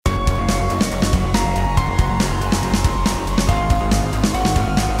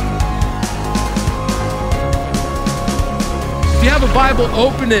a Bible,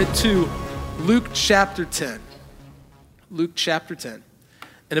 open it to Luke chapter 10. Luke chapter 10.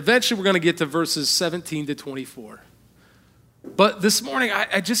 And eventually we're going to get to verses 17 to 24. But this morning,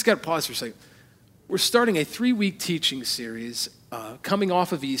 I just got to pause for a second. We're starting a 3-week teaching series coming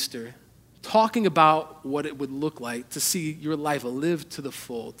off of Easter, talking about what it would look like to see your life lived to the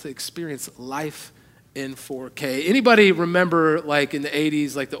full, to experience life in 4K. Anybody remember, like in the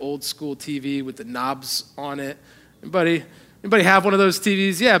 80s, like the old school TV with the knobs on it? Anybody have one of those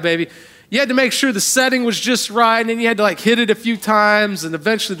TVs? Yeah, baby. You had to make sure the setting was just right, and then you had to like hit it a few times, and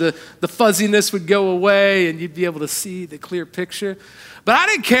eventually the fuzziness would go away, and you'd be able to see the clear picture. But I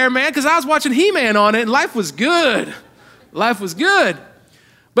didn't care, man, because I was watching He-Man on it, and life was good. Life was good.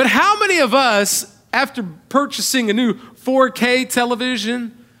 But how many of us, after purchasing a new 4K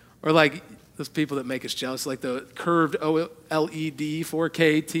television, or like those people that make us jealous, like the curved OLED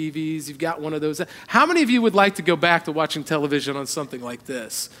 4K TVs, you've got one of those. How many of you would like to go back to watching television on something like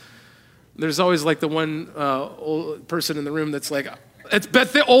this? There's always like the one old person in the room that's like,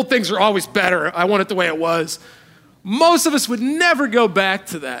 the old things are always better. I want it the way it was. Most of us would never go back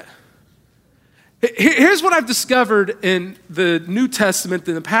to that. Here's what I've discovered in the New Testament,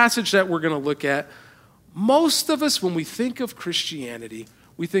 in the passage that we're going to look at. Most of us, when we think of Christianity,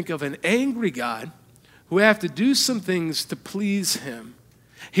 we think of an angry God who have to do some things to please him.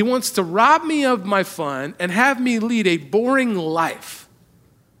 He wants to rob me of my fun and have me lead a boring life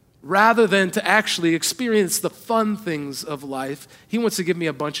rather than to actually experience the fun things of life. He wants to give me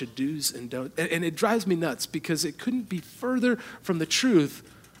a bunch of do's and don'ts. And it drives me nuts because it couldn't be further from the truth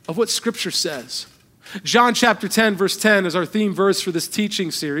of what Scripture says. John chapter 10, verse 10 is our theme verse for this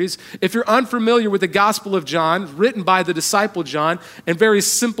teaching series. If you're unfamiliar with the Gospel of John, written by the disciple John, in very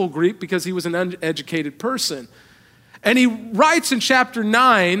simple Greek because he was an uneducated person. And he writes in chapter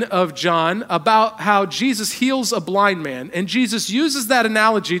 9 of John about how Jesus heals a blind man. And Jesus uses that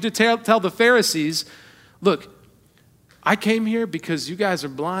analogy to tell the Pharisees, look, I came here because you guys are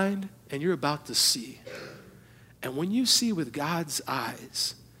blind and you're about to see. And when you see with God's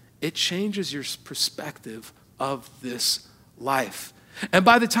eyes, it changes your perspective of this life. And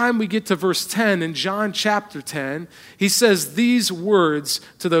by the time we get to verse 10 in John chapter 10, he says these words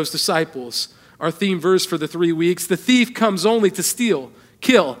to those disciples. Our theme verse for the 3 weeks, the thief comes only to steal,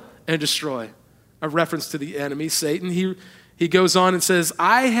 kill, and destroy. A reference to the enemy, Satan. He goes on and says,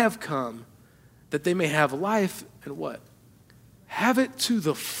 I have come that they may have life and what? Have it to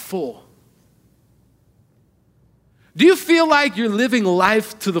the full. Do you feel like you're living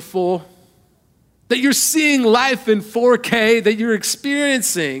life to the full? That you're seeing life in 4K, that you're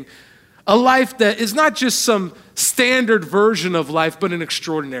experiencing a life that is not just some standard version of life, but an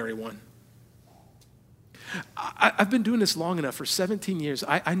extraordinary one? I've been doing this long enough, for 17 years.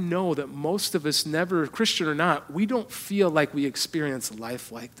 I know that most of us never, Christian or not, we don't feel like we experience life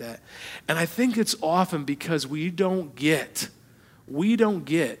like that. And I think it's often because we don't get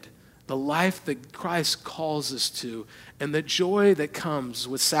the life that Christ calls us to and the joy that comes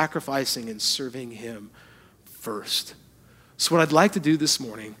with sacrificing and serving him first. So what I'd like to do this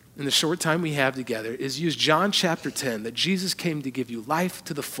morning, in the short time we have together, is use John chapter 10, that Jesus came to give you life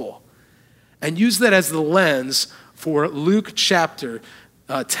to the full, and use that as the lens for Luke chapter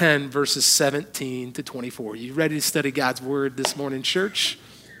 10, verses 17 to 24. You ready to study God's word this morning, church?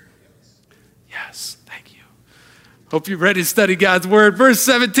 Yes, thank you. Hope you're ready to study God's word. Verse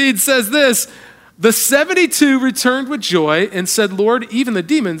 17 says this, the 72 returned with joy and said, Lord, even the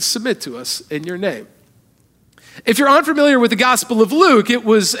demons submit to us in your name. If you're unfamiliar with the Gospel of Luke, it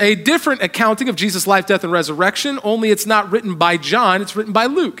was a different accounting of Jesus' life, death, and resurrection, only it's not written by John, it's written by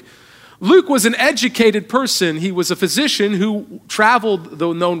Luke. Luke was an educated person. He was a physician who traveled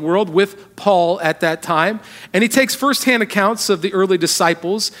the known world with Paul at that time. And he takes firsthand accounts of the early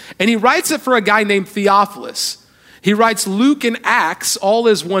disciples, and he writes it for a guy named Theophilus. He writes Luke and Acts all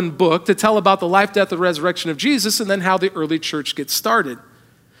as one book to tell about the life, death, and resurrection of Jesus, and then how the early church gets started.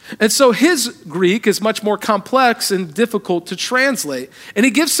 And so his Greek is much more complex and difficult to translate. And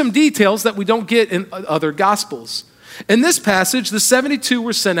he gives some details that we don't get in other Gospels. In this passage, the 72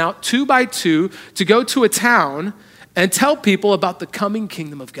 were sent out 2 by 2 to go to a town and tell people about the coming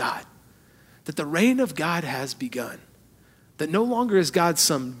kingdom of God, that the reign of God has begun, that no longer is God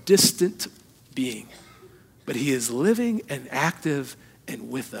some distant being, but he is living and active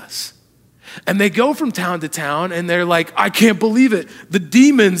and with us. And they go from town to town and they're like, I can't believe it. The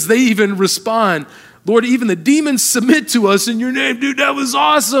demons, they even respond. Lord, even the demons submit to us in your name. Dude, that was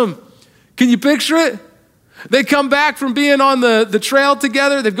awesome. Can you picture it? They come back from being on the trail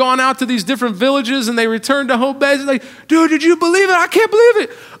together. They've gone out to these different villages and they return to home base. And like, dude, did you believe it? I can't believe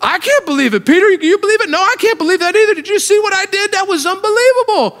it. I can't believe it. Peter, you believe it? No, I can't believe that either. Did you see what I did? That was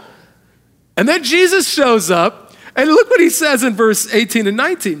unbelievable. And then Jesus shows up and look what he says in verse 18 and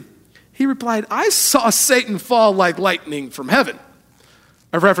 19. He replied, I saw Satan fall like lightning from heaven.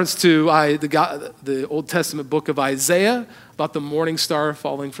 A reference to the Old Testament book of Isaiah about the morning star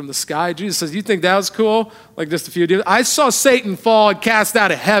falling from the sky. Jesus says, you think that was cool? Like just a few days. I saw Satan fall and cast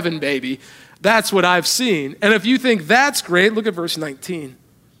out of heaven, baby. That's what I've seen. And if you think that's great, look at verse 19.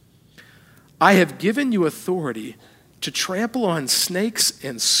 I have given you authority to trample on snakes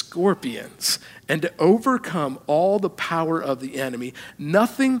and scorpions and to overcome all the power of the enemy.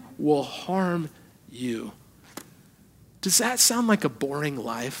 Nothing will harm you. Does that sound like a boring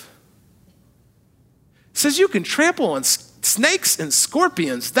life? It says you can trample on snakes and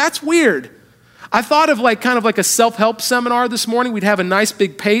scorpions. That's weird. I thought of kind of like a self-help seminar this morning. We'd have a nice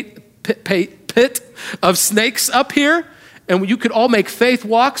big pit of snakes up here, and you could all make faith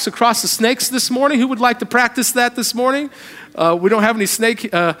walks across the snakes this morning. Who would like to practice that this morning? We don't have any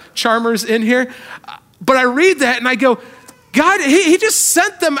snake charmers in here. But I read that and I go, God, he just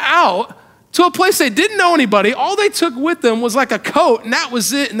sent them out to a place they didn't know anybody. All they took with them was like a coat, and that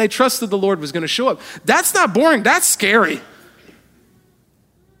was it, and they trusted the Lord was going to show up. That's not boring. That's scary.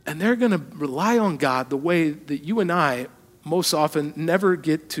 And they're going to rely on God the way that you and I most often never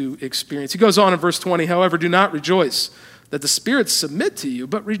get to experience. He goes on in verse 20, however, do not rejoice that the spirits submit to you,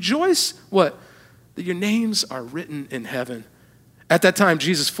 but rejoice, what? That your names are written in heaven. At that time,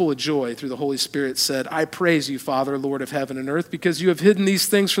 Jesus, full of joy through the Holy Spirit, said, I praise you, Father, Lord of heaven and earth, because you have hidden these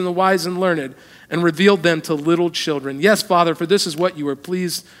things from the wise and learned and revealed them to little children. Yes, Father, for this is what you are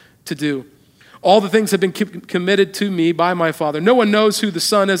pleased to do. All the things have been committed to me by my Father. No one knows who the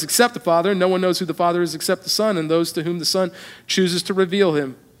Son is except the Father. No one knows who the Father is except the Son, and those to whom the Son chooses to reveal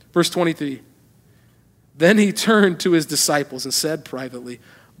him. Verse 23. Then he turned to his disciples and said privately,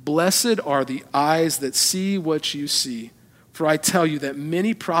 Blessed are the eyes that see what you see. For I tell you that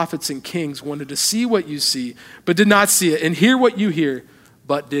many prophets and kings wanted to see what you see, but did not see it, and hear what you hear,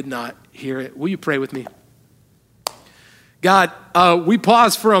 but did not hear it. Will you pray with me? God, we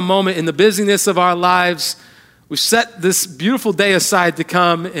pause for a moment in the busyness of our lives. We set this beautiful day aside to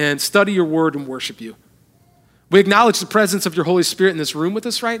come and study your word and worship you. We acknowledge the presence of your Holy Spirit in this room with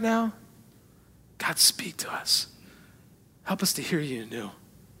us right now. God, speak to us. Help us to hear you anew,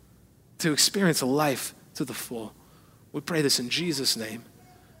 to experience a life to the full. We pray this in Jesus' name.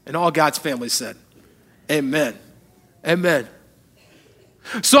 And all God's family said, amen. Amen.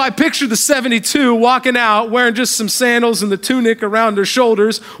 So I picture the 72 walking out, wearing just some sandals and the tunic around their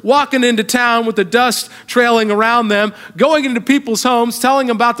shoulders, walking into town with the dust trailing around them, going into people's homes, telling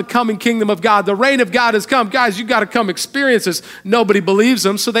them about the coming kingdom of God. The reign of God has come. Guys, you got to come experience this. Nobody believes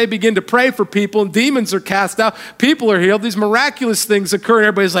them, so they begin to pray for people, and demons are cast out. People are healed. These miraculous things occur, and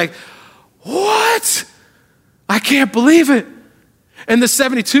everybody's like, what? I can't believe it. And the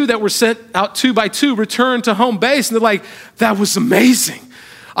 72 that were sent out 2 by 2 returned to home base, and they're like, that was amazing.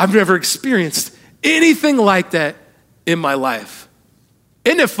 I've never experienced anything like that in my life.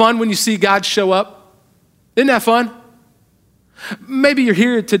 Isn't it fun when you see God show up? Isn't that fun? Maybe you're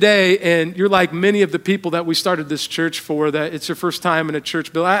here today and you're like many of the people that we started this church for, that it's your first time in a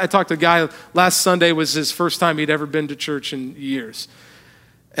church building. I talked to a guy last Sunday, was his first time he'd ever been to church in years.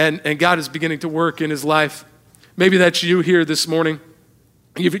 And God is beginning to work in his life. Maybe that's you here this morning.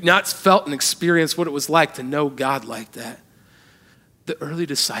 You've not felt and experienced what it was like to know God like that. The early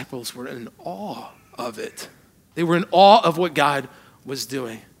disciples were in awe of it. They were in awe of what God was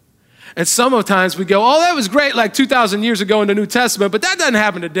doing. And sometimes we go, oh, that was great like 2,000 years ago in the New Testament, but that doesn't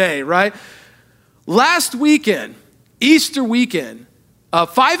happen today, right? Last weekend, Easter weekend,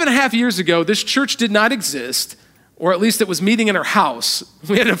 5.5 years ago, this church did not exist, or at least it was meeting in our house.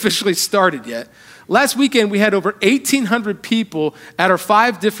 We hadn't officially started yet. Last weekend, we had over 1,800 people at our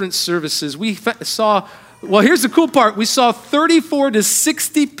 5 different services. We saw, well, here's the cool part. We saw 34 to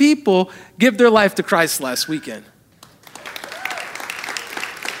 60 people give their life to Christ last weekend.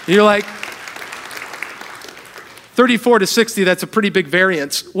 You're like, 34 to 60, that's a pretty big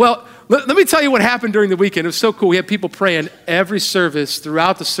variance. Well, let me tell you what happened during the weekend. It was so cool. We had people praying every service,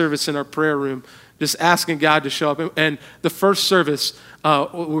 throughout the service in our prayer room, just asking God to show up. And the first service,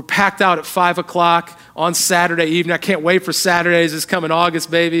 we're packed out at 5 o'clock on Saturday evening. I can't wait for Saturdays. It's coming August,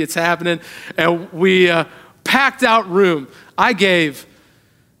 baby. It's happening. And we packed out room. I gave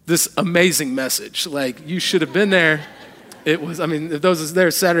this amazing message. Like, you should have been there. It was, if those was there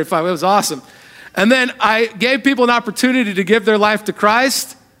Saturday at 5, it was awesome. And then I gave people an opportunity to give their life to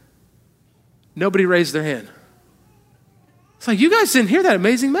Christ. Nobody raised their hand. It's like, you guys didn't hear that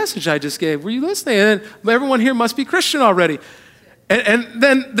amazing message I just gave. Were you listening? And then everyone here must be Christian already. And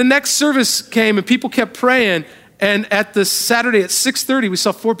then the next service came and people kept praying. And at the Saturday at 6:30, we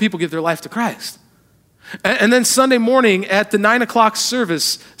saw 4 people give their life to Christ. And then Sunday morning at the 9 o'clock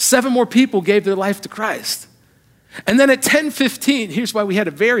service, 7 more people gave their life to Christ. And then at 10:15, here's why we had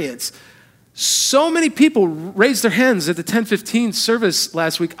a variance. So many people raised their hands at the 10:15 service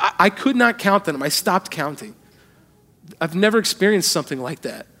last week. I could not count them. I stopped counting. I've never experienced something like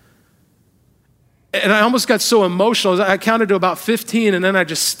that. And I almost got so emotional. I counted to about 15 and then I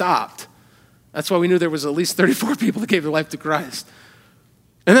just stopped. That's why we knew there was at least 34 people that gave their life to Christ.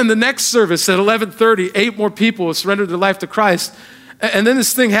 And then the next service at 11:30, 8 more people surrendered their life to Christ. And then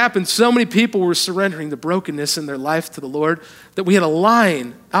this thing happened. So many people were surrendering the brokenness in their life to the Lord that we had a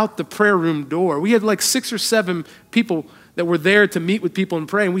line out the prayer room door. We had like 6 or 7 people that were there to meet with people and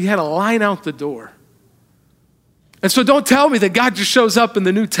pray, and we had a line out the door. And so don't tell me that God just shows up in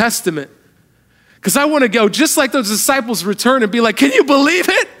the New Testament, because I want to go just like those disciples return and be like, can you believe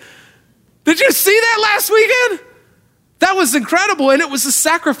it? Did you see that last weekend? That was incredible. And it was a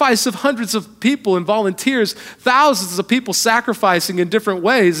sacrifice of hundreds of people and volunteers, thousands of people sacrificing in different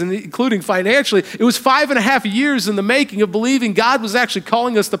ways, and including financially. It was 5.5 years in the making of believing God was actually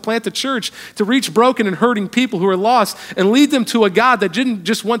calling us to plant a church, to reach broken and hurting people who are lost and lead them to a God that didn't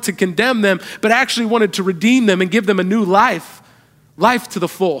just want to condemn them, but actually wanted to redeem them and give them a new life to the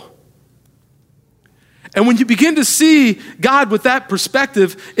full. And when you begin to see God with that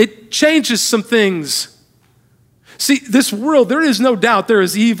perspective, it changes some things. See, this world, there is no doubt there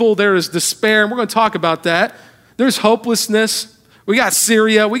is evil, there is despair, and we're going to talk about that. There's hopelessness. We got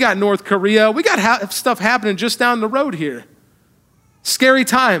Syria, we got North Korea, we got stuff happening just down the road here. Scary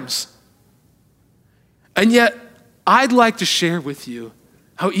times. And yet, I'd like to share with you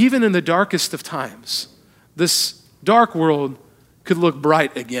how even in the darkest of times, this dark world could look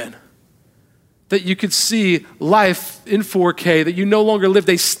bright again. That you could see life in 4K, that you no longer lived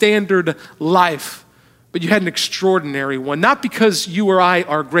a standard life, but you had an extraordinary one. Not because you or I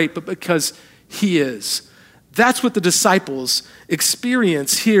are great, but because he is. That's what the disciples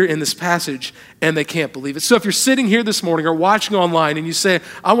experience here in this passage, and they can't believe it. So if you're sitting here this morning or watching online and you say,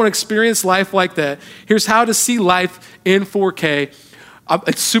 I want to experience life like that, here's how to see life in 4K.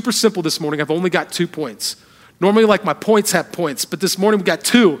 It's super simple this morning. I've only got 2 points. Normally, like, my points have points, but this morning we got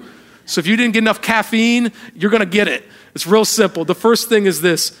 2. So if you didn't get enough caffeine, you're going to get it. It's real simple. The first thing is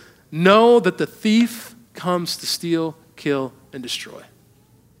this: know that the thief comes to steal, kill, and destroy.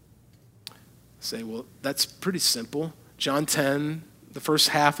 Say, well, that's pretty simple. John 10, the first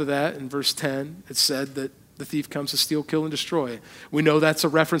half of that, in verse 10, it said that the thief comes to steal, kill, and destroy. We know that's a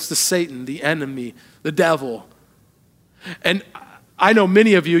reference to Satan, the enemy, the devil. And I know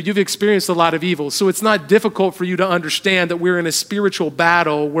many of you, you've experienced a lot of evil, so it's not difficult for you to understand that we're in a spiritual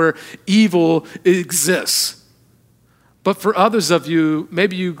battle where evil exists. But for others of you,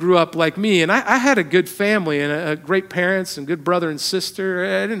 maybe you grew up like me, and I had a good family and great parents and good brother and sister.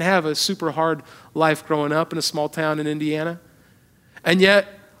 I didn't have a super hard life growing up in a small town in Indiana. And yet,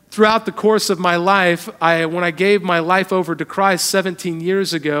 throughout the course of my life, when I gave my life over to Christ 17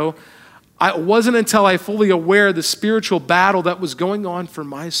 years ago, it wasn't until I fully aware of the spiritual battle that was going on for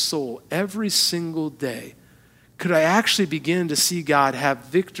my soul every single day could I actually begin to see God have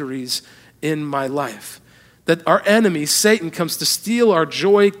victories in my life. That our enemy, Satan, comes to steal our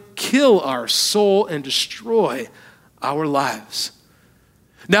joy, kill our soul, and destroy our lives.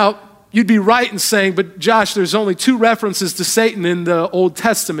 Now, you'd be right in saying, but Josh, there's only 2 references to Satan in the Old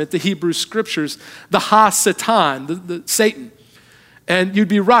Testament, the Hebrew Scriptures, the Ha-Satan, the Satan. And you'd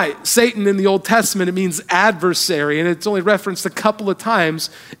be right. Satan in the Old Testament, it means adversary, and it's only referenced a couple of times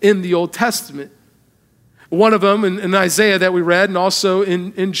in the Old Testament. One of them in Isaiah that we read, and also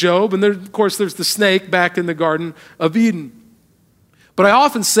in Job, and of course there's the snake back in the Garden of Eden. But I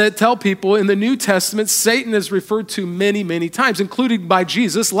often tell people in the New Testament, Satan is referred to many, many times, including by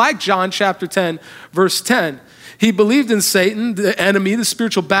Jesus, like John chapter 10, verse 10. He believed in Satan, the enemy, the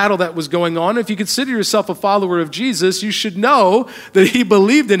spiritual battle that was going on. If you consider yourself a follower of Jesus, you should know that he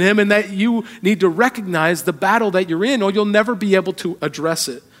believed in him and that you need to recognize the battle that you're in, or you'll never be able to address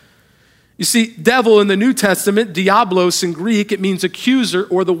it. You see, devil in the New Testament, diablos in Greek, it means accuser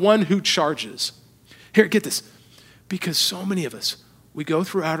or the one who charges. Here, get this. Because so many of us, we go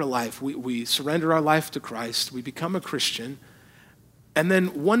throughout our life, we surrender our life to Christ, we become a Christian, and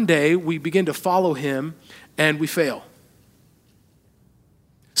then one day we begin to follow him and we fail.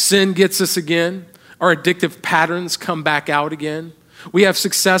 Sin gets us again. Our addictive patterns come back out again. We have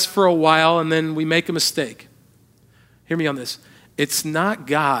success for a while and then we make a mistake. Hear me on this. It's not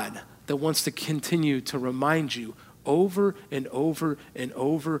God that wants to continue to remind you over and over and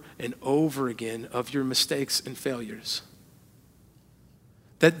over and over again of your mistakes and failures.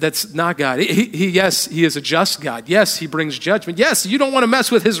 That's not God. Yes, he is a just God. Yes, he brings judgment. Yes, you don't want to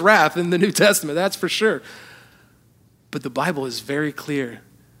mess with his wrath in the New Testament, that's for sure. But the Bible is very clear.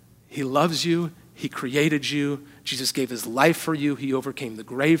 He loves you. He created you. Jesus gave his life for you. He overcame the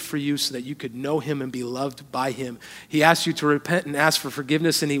grave for you so that you could know him and be loved by him. He asks you to repent and ask for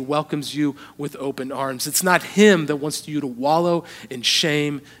forgiveness, and he welcomes you with open arms. It's not him that wants you to wallow in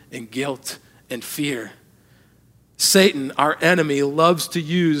shame and guilt and fear. Satan, our enemy, loves to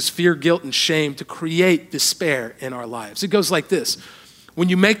use fear, guilt, and shame to create despair in our lives. It goes like this. When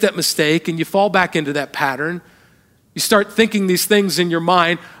you make that mistake and you fall back into that pattern, you start thinking these things in your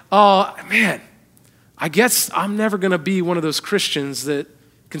mind. Oh, man, I guess I'm never going to be one of those Christians that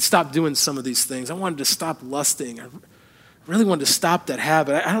can stop doing some of these things. I wanted to stop lusting. I really wanted to stop that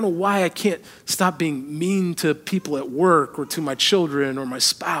habit. I don't know why I can't stop being mean to people at work or to my children or my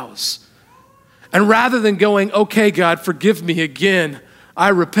spouse. And rather than going, okay, God, forgive me again, I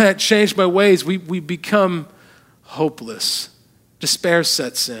repent, change my ways, we become hopeless. Despair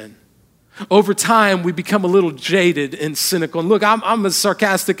sets in. Over time, we become a little jaded and cynical. And look, I'm as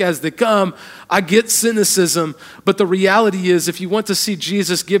sarcastic as they come. I get cynicism, but the reality is if you want to see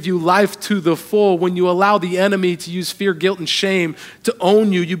Jesus give you life to the full, when you allow the enemy to use fear, guilt, and shame to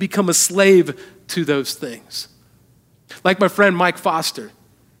own you, you become a slave to those things. Like my friend Mike Foster.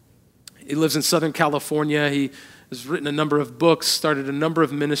 He lives in Southern California. He has written a number of books, started a number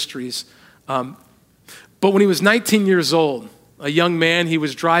of ministries. But when he was 19 years old, a young man, he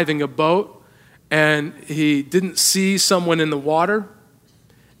was driving a boat and he didn't see someone in the water,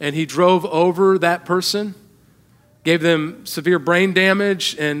 and he drove over that person, gave them severe brain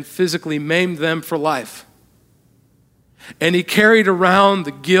damage, and physically maimed them for life. And he carried around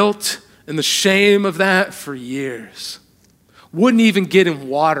the guilt and the shame of that for years. Wouldn't even get in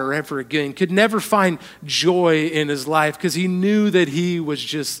water ever again, could never find joy in his life because he knew that he was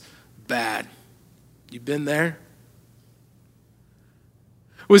just bad. You been there?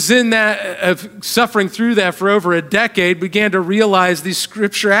 Was in that, suffering through that for over a decade, began to realize the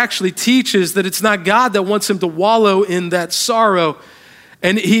scripture actually teaches that it's not God that wants him to wallow in that sorrow.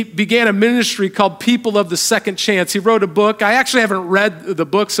 And he began a ministry called People of the Second Chance. He wrote a book. I actually haven't read the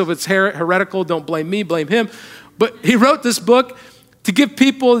book, so if it's heretical, don't blame me, blame him. But he wrote this book to give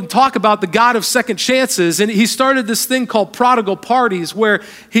people and talk about the God of second chances. And he started this thing called prodigal parties where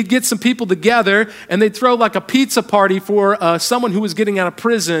he'd get some people together and they'd throw like a pizza party for someone who was getting out of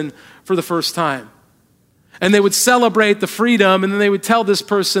prison for the first time. And they would celebrate the freedom, and then they would tell this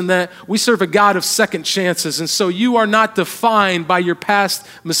person that we serve a God of second chances. And so you are not defined by your past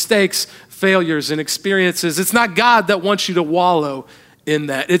mistakes, failures, and experiences. It's not God that wants you to wallow in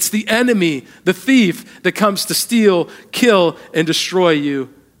that. It's the enemy, the thief, that comes to steal, kill, and destroy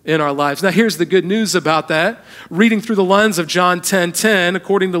you in our lives. Now, here's the good news about that. Reading through the lens of John 10:10,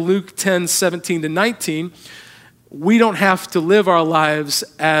 according to Luke 10:17-19, we don't have to live our lives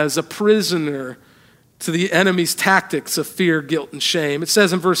as a prisoner to the enemy's tactics of fear, guilt, and shame. It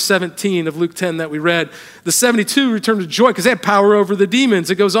says in verse 17 of Luke 10 that we read, the 72 returned to joy because they had power over the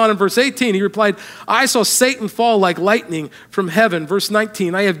demons. It goes on in verse 18. He replied, I saw Satan fall like lightning from heaven. Verse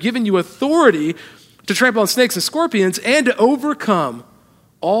 19, I have given you authority to trample on snakes and scorpions and to overcome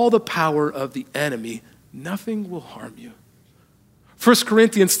all the power of the enemy. Nothing will harm you. 1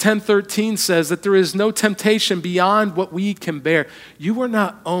 Corinthians 10:13 says that there is no temptation beyond what we can bear. You are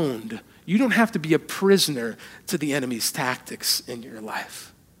not owned. You don't have to be a prisoner to the enemy's tactics in your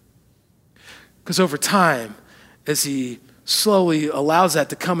life. Because over time, as he slowly allows that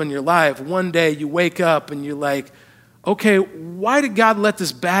to come in your life, one day you wake up and you're like, okay, why did God let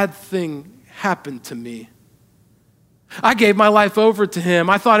this bad thing happen to me? I gave my life over to him.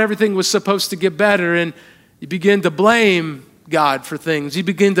 I thought everything was supposed to get better, and you begin to blame God for things. You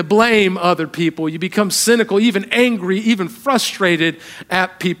begin to blame other people. You become cynical, even angry, even frustrated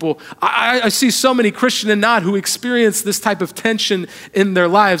at people. I see so many Christian and not who experience this type of tension in their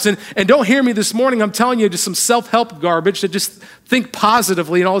lives. And don't hear me this morning. I'm telling you just some self-help garbage that just think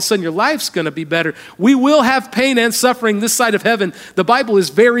positively and all of a sudden your life's going to be better. We will have pain and suffering this side of heaven. The Bible is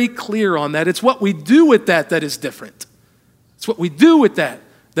very clear on that. It's what we do with that that is different. It's what we do with that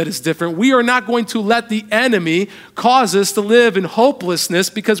is different. We are not going to let the enemy cause us to live in hopelessness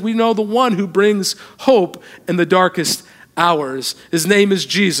because we know the one who brings hope in the darkest hours. His name is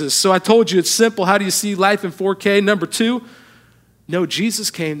Jesus. So I told you it's simple. How do you see life in 4K? Number 2, no,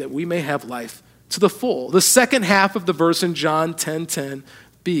 Jesus came that we may have life to the full. The second half of the verse in John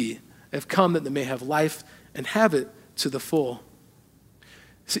 10:10b, have come that they may have life and have it to the full.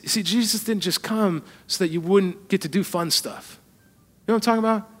 See, Jesus didn't just come so that you wouldn't get to do fun stuff. You know what I'm talking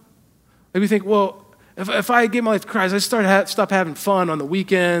about? Like we think, well, if I gave my life to Christ, I'd stop having fun on the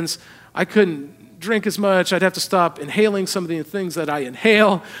weekends. I couldn't drink as much. I'd have to stop inhaling some of the things that I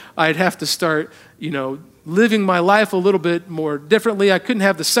inhale. I'd have to start, living my life a little bit more differently. I couldn't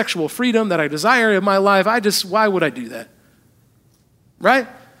have the sexual freedom that I desire in my life. Why would I do that? Right?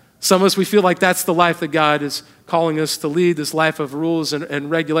 Some of us, we feel like that's the life that God is calling us to lead, this life of rules and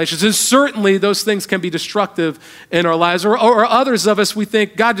regulations. And certainly those things can be destructive in our lives. Or others of us, we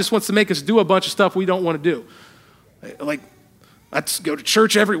think God just wants to make us do a bunch of stuff we don't want to do. Like, let's go to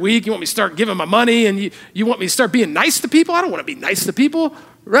church every week. You want me to start giving my money, and you want me to start being nice to people? I don't want to be nice to people,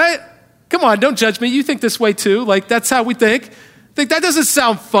 right? Come on, don't judge me. You think this way too. Like, that's how we think. Think that doesn't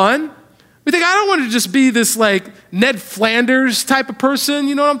sound fun. We think, I don't want to just be this like Ned Flanders type of person.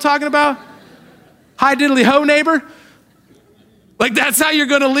 You know what I'm talking about? Hi diddly ho, neighbor. Like, that's how you're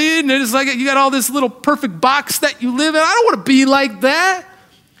going to lead. And it's like you got all this little perfect box that you live in. I don't want to be like that.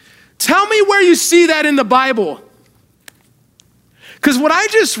 Tell me where you see that in the Bible. Because what I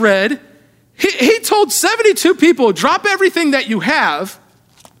just read, he told 72 people, drop everything that you have,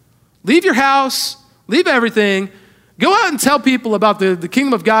 leave your house, leave everything, go out and tell people about the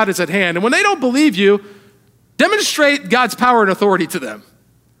kingdom of God is at hand. And when they don't believe you, demonstrate God's power and authority to them.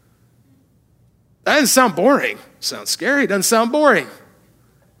 That doesn't sound boring. Sounds scary. Doesn't sound boring.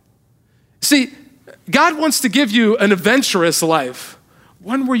 See, God wants to give you an adventurous life,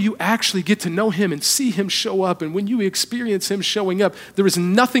 one where you actually get to know him and see him show up. And when you experience him showing up, there is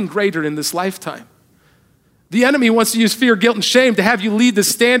nothing greater in this lifetime. The enemy wants to use fear, guilt, and shame to have you lead the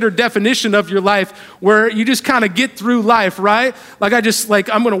standard definition of your life where you just kind of get through life, right? Like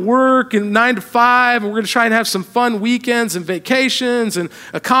I'm going to work 9 to 5, and we're going to try and have some fun weekends and vacations and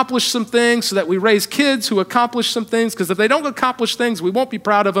accomplish some things so that we raise kids who accomplish some things, because if they don't accomplish things, we won't be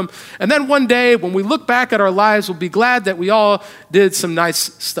proud of them. And then one day when we look back at our lives, we'll be glad that we all did some nice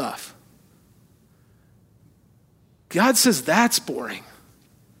stuff. God says that's boring.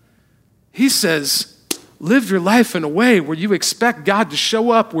 He says, live your life in a way where you expect God to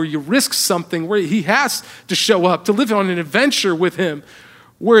show up, where you risk something, where he has to show up, to live on an adventure with him,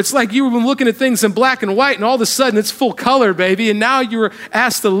 where it's like you were looking at things in black and white, and all of a sudden it's full color, baby, and now you're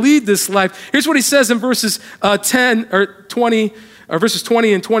asked to lead this life. Here's what he says in verses 20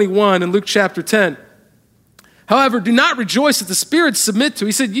 and 21 in Luke chapter 10. However, do not rejoice that the spirits submit to.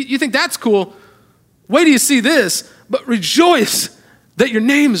 He said, you think that's cool? Wait till you see this, but rejoice that your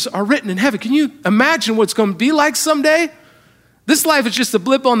names are written in heaven. Can you imagine what it's going to be like someday? This life is just a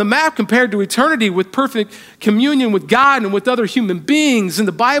blip on the map compared to eternity, with perfect communion with God and with other human beings. In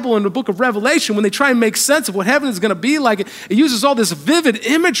the Bible and the book of Revelation, when they try and make sense of what heaven is going to be like, it uses all this vivid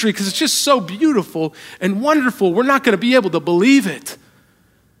imagery because it's just so beautiful and wonderful. We're not going to be able to believe it.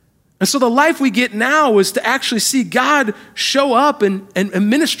 And so the life we get now is to actually see God show up and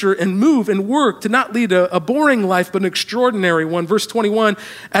minister and move and work, to not lead a boring life, but an extraordinary one. Verse 21,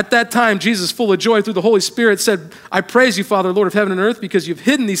 at that time, Jesus, full of joy through the Holy Spirit, said, I praise you, Father, Lord of heaven and earth, because you've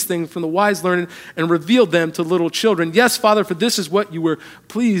hidden these things from the wise learned and revealed them to little children. Yes, Father, for this is what you were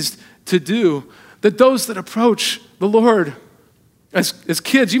pleased to do. That those that approach the Lord as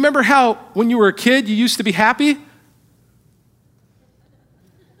kids, you remember how when you were a kid, you used to be happy?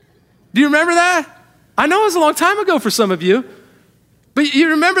 Do you remember that? I know it was a long time ago for some of you, but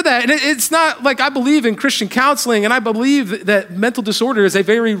you remember that. And it's not like I believe in Christian counseling, and I believe that mental disorder is a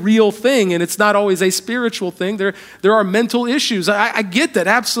very real thing, and it's not always a spiritual thing. There are mental issues. I get that,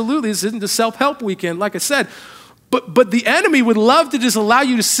 absolutely. This isn't a self-help weekend, like I said. But the enemy would love to just allow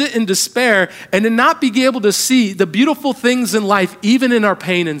you to sit in despair and to not be able to see the beautiful things in life, even in our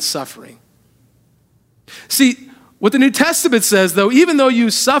pain and suffering. See, what the New Testament says, though, even though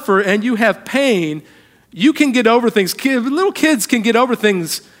you suffer and you have pain, you can get over things. Little kids can get over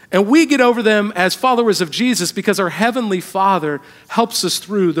things, and we get over them as followers of Jesus because our Heavenly Father helps us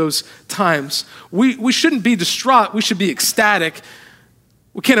through those times. We shouldn't be distraught. We should be ecstatic.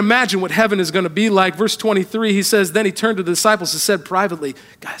 We can't imagine what heaven is going to be like. Verse 23, he says, then he turned to the disciples and said privately,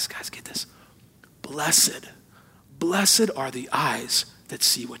 guys, get this. Blessed are the eyes that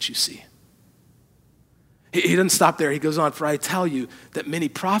see what you see. He doesn't stop there. He goes on, for I tell you that many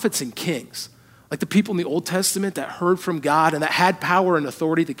prophets and kings, like the people in the Old Testament that heard from God and that had power and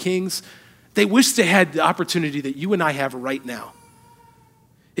authority, the kings, they wish they had the opportunity that you and I have right now.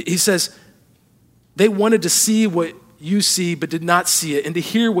 He says, they wanted to see what you see, but did not see it, and to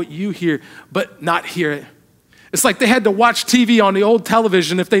hear what you hear, but not hear it. It's like they had to watch TV on the old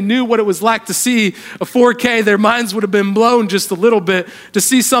television. If they knew what it was like to see a 4K, their minds would have been blown just a little bit to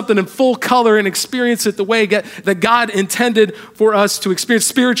see something in full color and experience it the way that God intended for us to experience,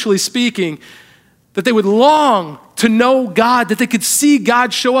 spiritually speaking, that they would long to know God, that they could see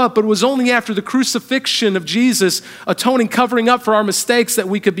God show up. But it was only after the crucifixion of Jesus, atoning, covering up for our mistakes, that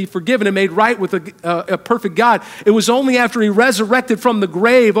we could be forgiven and made right with a perfect God. It was only after he resurrected from the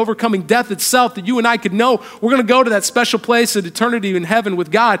grave, overcoming death itself, that you and I could know we're going to go to that special place in eternity in heaven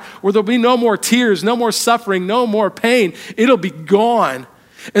with God, where there'll be no more tears, no more suffering, no more pain. It'll be gone.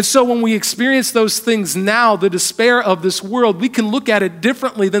 And so when we experience those things now, the despair of this world, we can look at it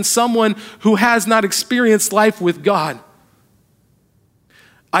differently than someone who has not experienced life with God.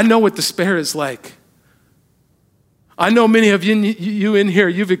 I know what despair is like. I know many of you in here,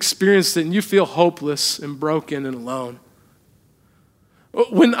 you've experienced it and you feel hopeless and broken and alone.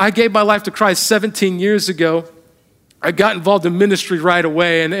 When I gave my life to Christ 17 years ago, I got involved in ministry right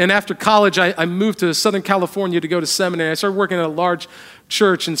away. And after college, I moved to Southern California to go to seminary. I started working at a large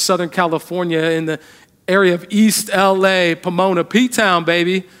church in Southern California in the area of East LA, Pomona, P-Town,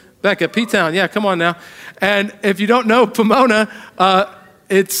 baby. Becca, P-Town, yeah, come on now. And if you don't know Pomona,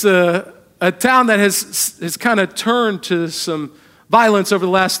 it's a town that has kind of turned to some violence over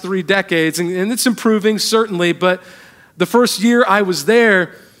the last 3 decades. And it's improving, certainly. But the first year I was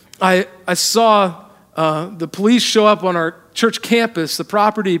there, I saw the police show up on our church campus, the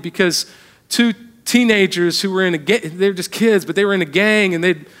property, because 2 teenagers who were in a gang, they were just kids, but they were in a gang and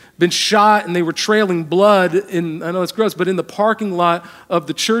they'd been shot and they were trailing blood in, I know it's gross, but in the parking lot of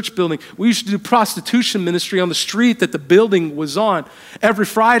the church building. We used to do prostitution ministry on the street that the building was on. Every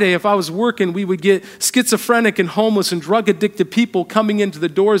Friday, if I was working, we would get schizophrenic and homeless and drug-addicted people coming into the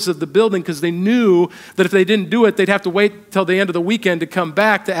doors of the building because they knew that if they didn't do it, they'd have to wait till the end of the weekend to come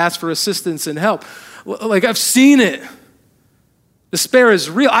back to ask for assistance and help. Like, I've seen it. Despair is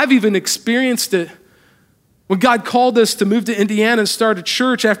real. I've even experienced it. When God called us to move to Indiana and start a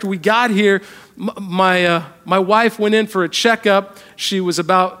church, after we got here, my wife went in for a checkup. She was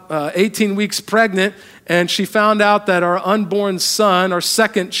about 18 weeks pregnant, and she found out that our unborn son, our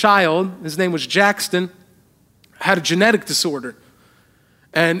second child, his name was Jackson, had a genetic disorder.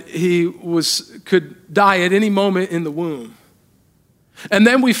 And he could die at any moment in the womb. And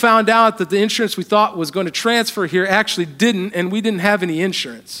then we found out that the insurance we thought was going to transfer here actually didn't, and we didn't have any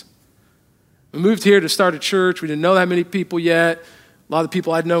insurance. We moved here to start a church. We didn't know that many people yet. A lot of the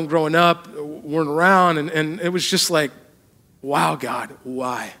people I'd known growing up weren't around, and it was just like, wow, God,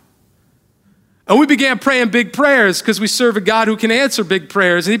 why? And we began praying big prayers because we serve a God who can answer big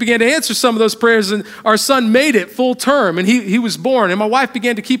prayers. And he began to answer some of those prayers, and our son made it full term, and he was born. And my wife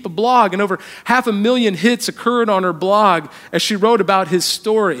began to keep a blog, and over 500,000 hits occurred on her blog as she wrote about his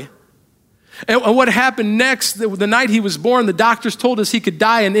story. And what happened next, the night he was born, the doctors told us he could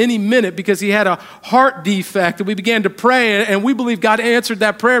die in any minute because he had a heart defect. And we began to pray, and we believe God answered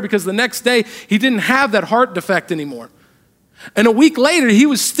that prayer because the next day he didn't have that heart defect anymore. And a week later, he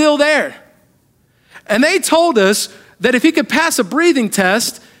was still there. And they told us that if he could pass a breathing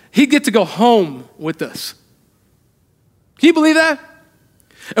test, he'd get to go home with us. Can you believe that?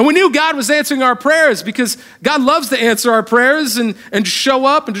 And we knew God was answering our prayers because God loves to answer our prayers and to show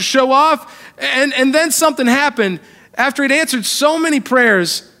up and to show off. And then something happened. After he'd answered so many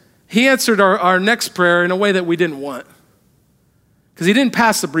prayers, he answered our next prayer in a way that we didn't want because he didn't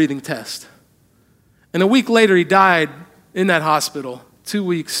pass the breathing test. And a week later, he died in that hospital, 2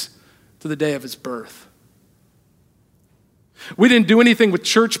 weeks to the day of his birth. We didn't do anything with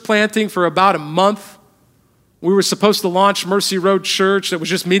church planting for about a month. We were supposed to launch Mercy Road Church that was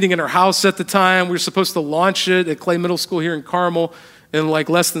just meeting in our house at the time. We were supposed to launch it at Clay Middle School here in Carmel in like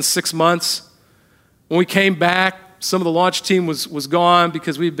less than 6 months. When we came back, some of the launch team was gone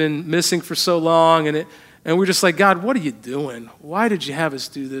because we'd been missing for so long. And we're just like, God, what are you doing? Why did you have us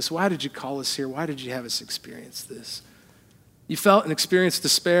do this? Why did you call us here? Why did you have us experience this? You felt and experienced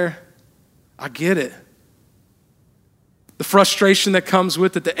despair? I get it. The frustration that comes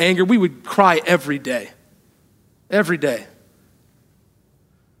with it, the anger, we would cry every day. Every day.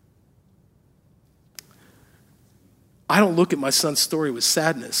 I don't look at my son's story with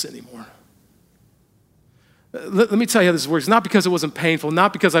sadness anymore. Let me tell you how this works. Not because it wasn't painful,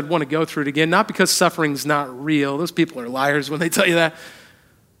 not because I'd want to go through it again, not because suffering's not real. Those people are liars when they tell you that.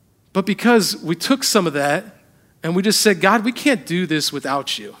 But because we took some of that and we just said, God, we can't do this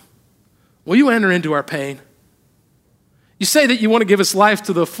without you. Will you enter into our pain? You say that you want to give us life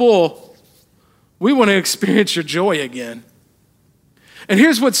to the full. We want to experience your joy again. And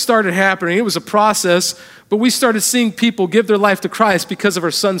here's what started happening. It was a process, but we started seeing people give their life to Christ because of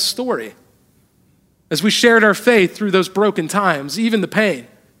our son's story. as we shared our faith through those broken times, even the pain.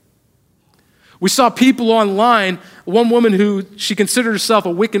 We saw people online, one woman who she considered herself a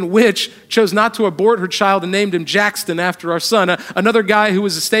Wiccan witch chose not to abort her child and named him Jackson after our son. Another guy who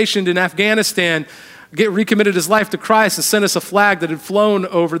was stationed in Afghanistan recommitted his life to Christ and sent us a flag that had flown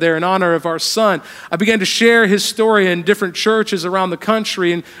over there in honor of our son. I began to share his story in different churches around the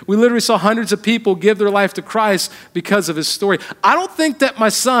country, and we literally saw hundreds of people give their life to Christ because of his story. I don't think that my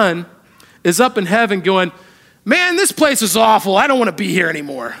son is up in heaven going, man, this place is awful. I don't want to be here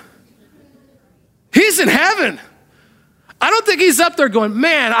anymore. He's in heaven. I don't think he's up there going,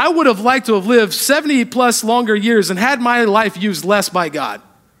 man, I would have liked to have lived 70 plus longer years and had my life used less by God.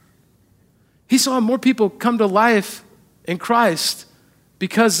 He saw more people come to life in Christ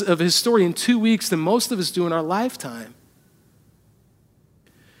because of his story in 2 weeks than most of us do in our lifetime.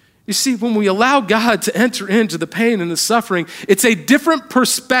 You see, when we allow God to enter into the pain and the suffering, it's a different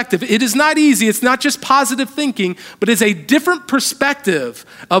perspective. It is not easy. It's not just positive thinking, but it's a different perspective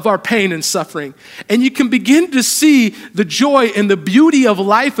of our pain and suffering. And you can begin to see the joy and the beauty of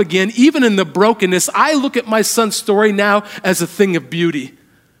life again, even in the brokenness. I look at my son's story now as a thing of beauty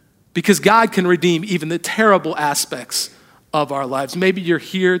because God can redeem even the terrible aspects of our lives. Maybe you're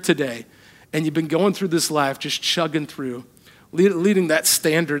here today and you've been going through this life, just chugging through, leading that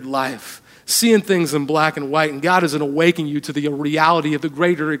standard life, seeing things in black and white, and God is awakening you to the reality of the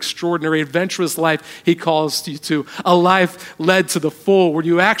greater, extraordinary, adventurous life he calls you to, a life led to the full, where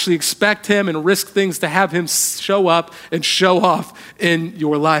you actually expect him and risk things to have him show up and show off in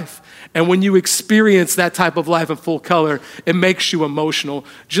your life. And when you experience that type of life in full color, it makes you emotional,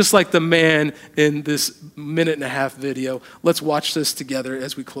 just like the man in this 1.5-minute video. Let's watch this together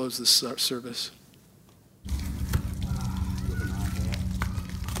as we close this service.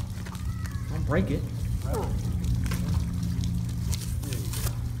 Break it.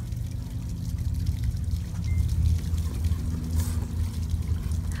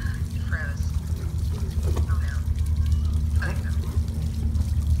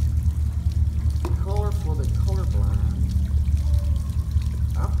 Color for the colorblind.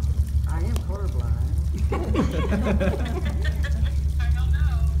 Oh, I am colorblind. I don't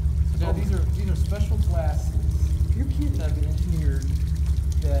know. Now these are special glasses. Your kids have been engineered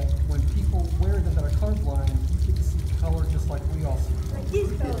that when people wear them that are colorblind, you get to see color just like we all see.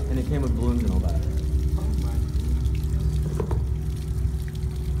 And it came with balloons and all that. Oh my.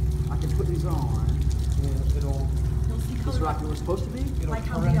 I can put these on. And it'll This is like it was supposed to be? it'll Like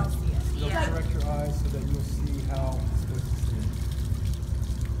how correct, we all see it. it'll Yeah. correct your eyes so that you'll see how it's supposed to see.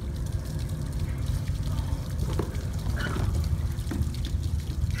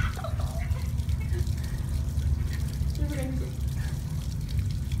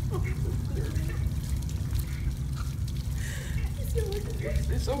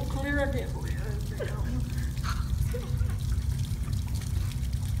 It's so clear I can't believe it.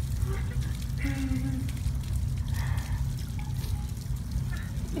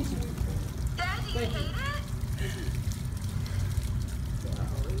 Dad, do you hate it?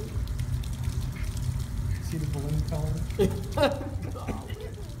 See the balloon color?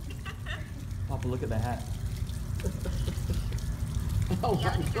 Papa, look at the hat. Oh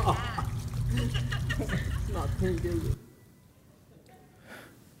my God. It's not pink, is it?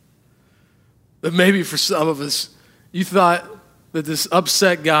 But maybe for some of us, you thought that this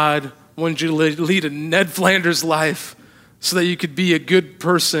upset God wanted you to lead a Ned Flanders life so that you could be a good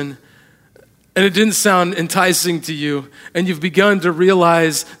person. And it didn't sound enticing to you. And you've begun to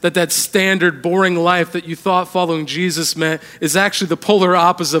realize that that standard, boring life that you thought following Jesus meant is actually the polar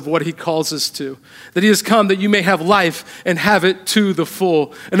opposite of what he calls us to. That he has come that you may have life and have it to the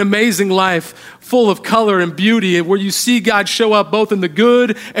full. An amazing life full of color and beauty, where you see God show up both in the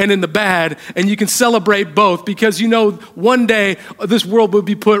good and in the bad, and you can celebrate both because you know one day this world will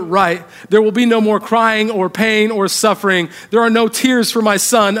be put right. There will be no more crying or pain or suffering. There are no tears for my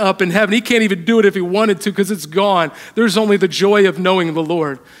son up in heaven. He can't even do it if he wanted to because it's gone. There's only the joy of knowing the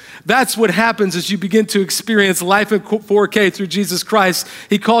Lord. That's what happens as you begin to experience life in 4K through Jesus Christ.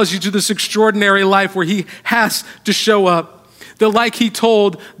 He calls you to this extraordinary life where he has to show up. That like he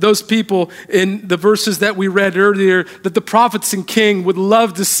told those people in the verses that we read earlier, that the prophets and king would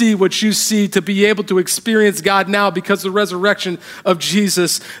love to see what you see, to be able to experience God now because of the resurrection of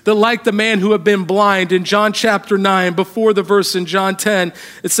Jesus. That like the man who had been blind in John chapter 9, before the verse in John 10,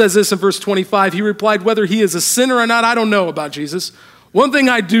 it says this in verse 25, he replied, whether he is a sinner or not, I don't know about Jesus. One thing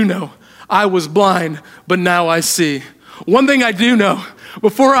I do know, I was blind, but now I see. One thing I do know,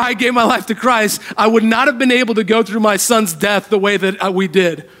 before I gave my life to Christ, I would not have been able to go through my son's death the way that we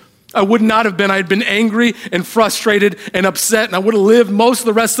did. I would not have been. I'd been angry and frustrated and upset, and I would have lived most of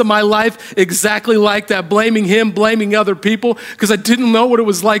the rest of my life exactly like that, blaming him, blaming other people, because I didn't know what it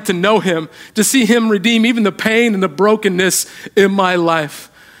was like to know him, to see him redeem even the pain and the brokenness in my life.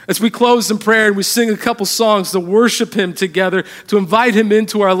 As we close in prayer and we sing a couple songs to worship him together, to invite him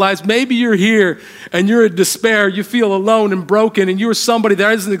into our lives, maybe you're here and you're in despair, you feel alone and broken, and you're somebody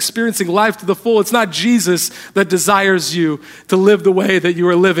that isn't experiencing life to the full. It's not Jesus that desires you to live the way that you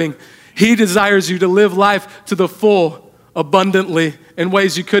are living. He desires you to live life to the full, abundantly, in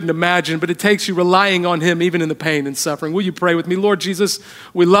ways you couldn't imagine, but it takes you relying on him even in the pain and suffering. Will you pray with me? Lord Jesus,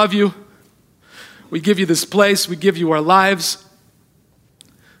 we love you. We give you this place. We give you our lives.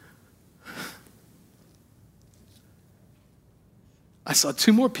 I saw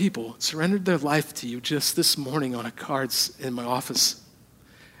 2 more people surrendered their life to you just this morning on a cards in my office.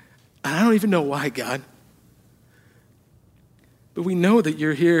 And I don't even know why, God. But we know that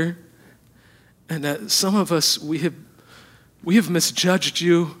you're here, and that some of us, we have misjudged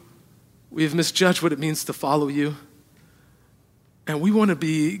you. We have misjudged what it means to follow you. And we want to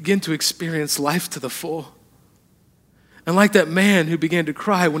begin to experience life to the full. And like that man who began to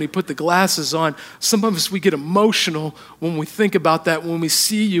cry when he put the glasses on, some of us, we get emotional when we think about that, when we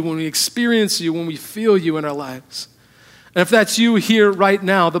see you, when we experience you, when we feel you in our lives. And if that's you here right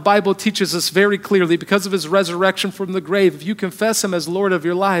now, the Bible teaches us very clearly, because of his resurrection from the grave, if you confess him as Lord of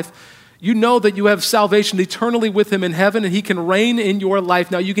your life, you know that you have salvation eternally with him in heaven, and he can reign in your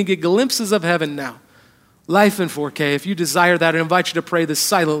life. Now, you can get glimpses of heaven now. Life in 4K. If you desire that, I invite you to pray this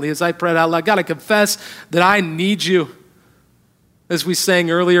silently as I pray it out loud. God, I confess that I need you. As we sang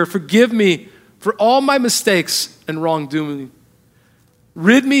earlier, forgive me for all my mistakes and wrongdoing.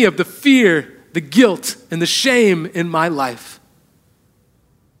 Rid me of the fear, the guilt, and the shame in my life.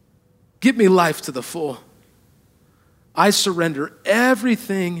 Give me life to the full. I surrender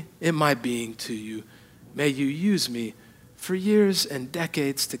everything in my being to you. May you use me for years and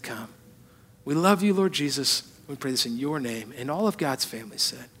decades to come. We love you, Lord Jesus. We pray this in your name. And all of God's family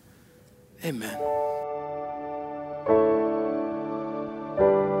said, amen.